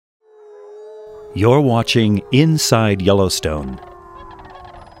You're watching Inside Yellowstone.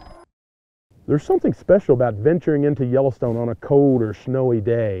 There's something special about venturing into Yellowstone on a cold or snowy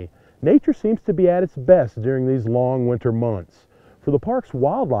day. Nature seems to be at its best during these long winter months. For the park's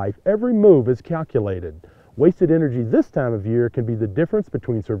wildlife, every move is calculated. Wasted energy this time of year can be the difference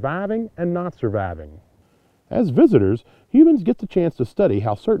between surviving and not surviving. As visitors, humans get the chance to study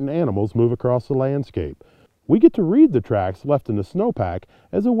how certain animals move across the landscape. We get to read the tracks left in the snowpack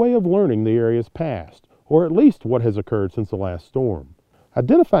as a way of learning the area's past, or at least what has occurred since the last storm.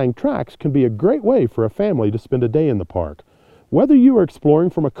 Identifying tracks can be a great way for a family to spend a day in the park. Whether you are exploring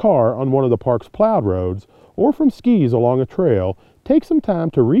from a car on one of the park's plowed roads or from skis along a trail, take some time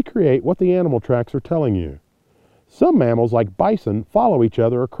to recreate what the animal tracks are telling you. Some mammals, like bison, follow each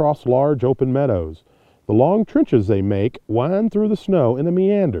other across large open meadows. The long trenches they make wind through the snow in a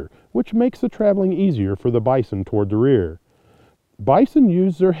meander, which makes the traveling easier for the bison toward the rear. Bison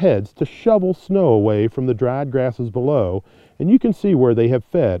use their heads to shovel snow away from the dried grasses below, and you can see where they have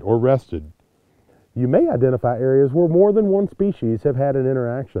fed or rested. You may identify areas where more than one species have had an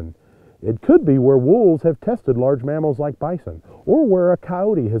interaction. It could be where wolves have tested large mammals like bison, or where a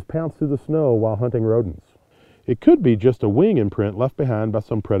coyote has pounced through the snow while hunting rodents. It could be just a wing imprint left behind by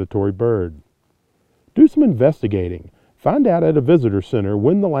some predatory bird. Do some investigating. Find out at a visitor center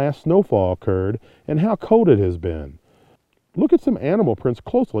when the last snowfall occurred and how cold it has been. Look at some animal prints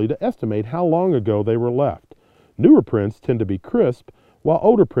closely to estimate how long ago they were left. Newer prints tend to be crisp, while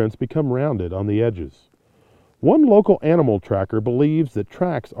older prints become rounded on the edges. One local animal tracker believes that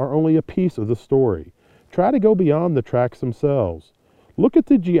tracks are only a piece of the story. Try to go beyond the tracks themselves. Look at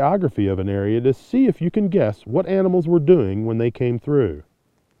the geography of an area to see if you can guess what animals were doing when they came through.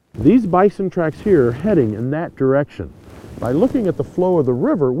 These bison tracks here are heading in that direction. By looking at the flow of the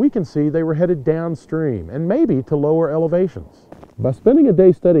river, we can see they were headed downstream and maybe to lower elevations. By spending a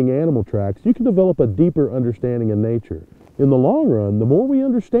day studying animal tracks, you can develop a deeper understanding of nature. In the long run, the more we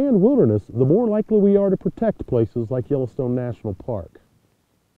understand wilderness, the more likely we are to protect places like Yellowstone National Park.